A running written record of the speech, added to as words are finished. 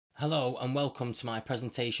Hello and welcome to my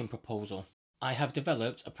presentation proposal. I have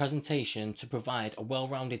developed a presentation to provide a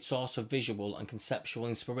well-rounded source of visual and conceptual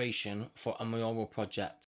inspiration for a mural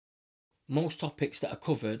project. Most topics that are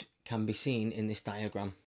covered can be seen in this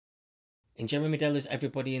diagram. In Jeremy Deller's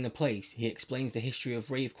Everybody in the Place, he explains the history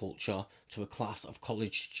of rave culture to a class of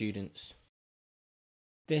college students.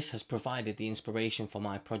 This has provided the inspiration for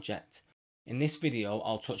my project. In this video,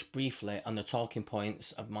 I'll touch briefly on the talking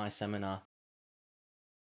points of my seminar.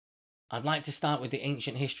 I'd like to start with the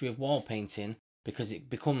ancient history of wall painting because it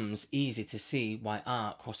becomes easy to see why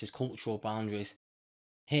art crosses cultural boundaries.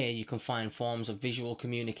 Here you can find forms of visual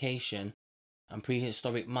communication and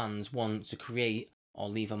prehistoric man's want to create or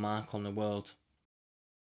leave a mark on the world.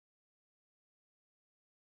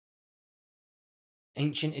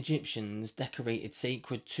 Ancient Egyptians decorated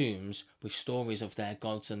sacred tombs with stories of their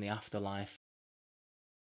gods and the afterlife.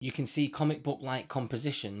 You can see comic book-like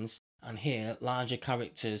compositions, and here larger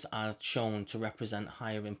characters are shown to represent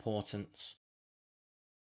higher importance.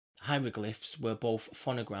 Hieroglyphs were both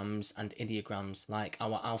phonograms and ideograms like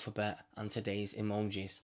our alphabet and today's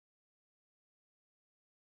emojis.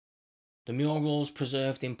 The murals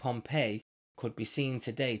preserved in Pompeii could be seen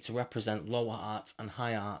today to represent lower art and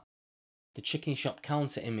high art. The chicken shop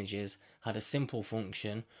counter images had a simple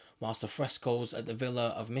function, whilst the frescoes at the Villa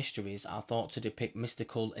of Mysteries are thought to depict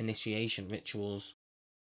mystical initiation rituals.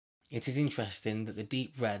 It is interesting that the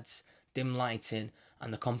deep reds, dim lighting,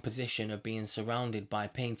 and the composition of being surrounded by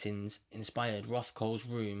paintings inspired Rothko's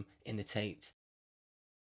room in the Tate.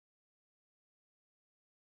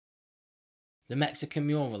 The Mexican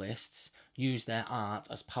muralists used their art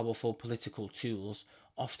as powerful political tools,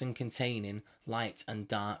 often containing light and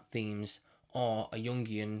dark themes, or a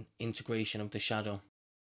Jungian integration of the shadow.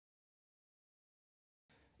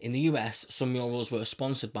 In the US, some murals were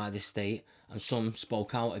sponsored by the state and some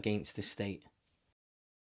spoke out against the state.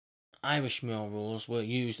 Irish murals were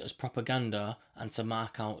used as propaganda and to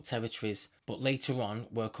mark out territories, but later on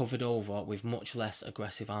were covered over with much less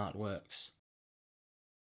aggressive artworks.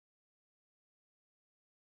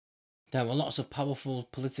 There were lots of powerful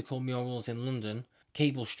political murals in London,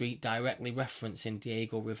 Cable Street directly referencing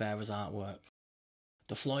Diego Rivera's artwork.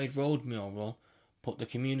 The Floyd Road mural put the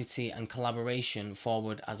community and collaboration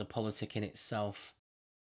forward as a politic in itself.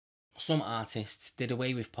 Some artists did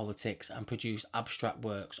away with politics and produced abstract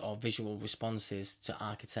works or visual responses to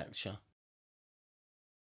architecture.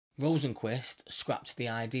 Rosenquist scrapped the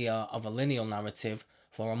idea of a lineal narrative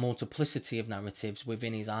for a multiplicity of narratives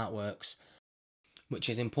within his artworks, which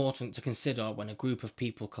is important to consider when a group of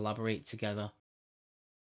people collaborate together.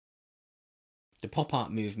 The pop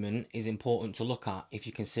art movement is important to look at if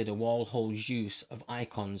you consider Warhol's use of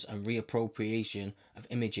icons and reappropriation of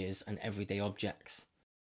images and everyday objects.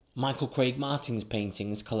 Michael Craig Martin's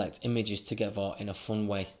paintings collect images together in a fun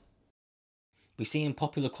way. We see in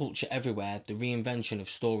popular culture everywhere the reinvention of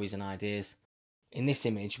stories and ideas. In this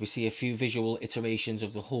image we see a few visual iterations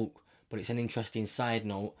of the Hulk, but it's an interesting side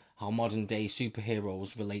note how modern day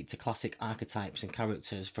superheroes relate to classic archetypes and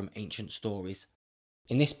characters from ancient stories.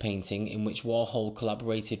 In this painting, in which Warhol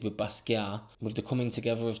collaborated with Basquiat, with the coming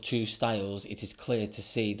together of two styles, it is clear to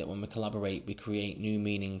see that when we collaborate we create new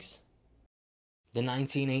meanings. The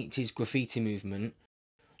 1980s graffiti movement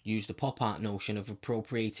used the pop art notion of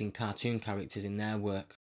appropriating cartoon characters in their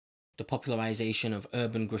work. The popularization of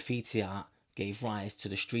urban graffiti art gave rise to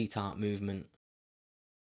the street art movement.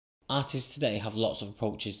 Artists today have lots of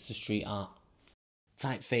approaches to street art.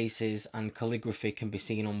 Typefaces and calligraphy can be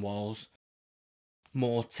seen on walls.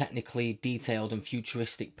 More technically detailed and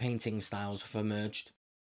futuristic painting styles have emerged.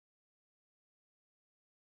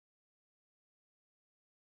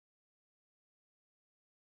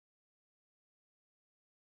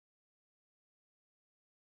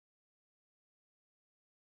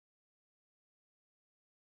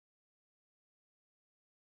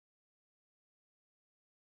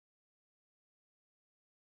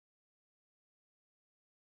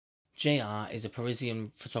 JR is a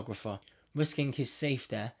Parisian photographer. Risking his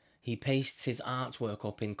safety, he pastes his artwork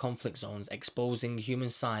up in conflict zones, exposing human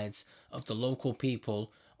sides of the local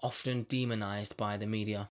people, often demonized by the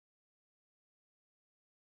media.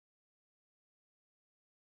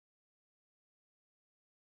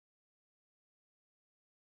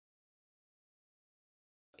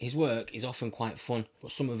 His work is often quite fun,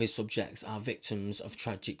 but some of his subjects are victims of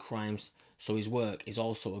tragic crimes, so his work is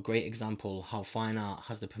also a great example how fine art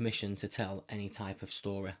has the permission to tell any type of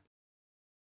story.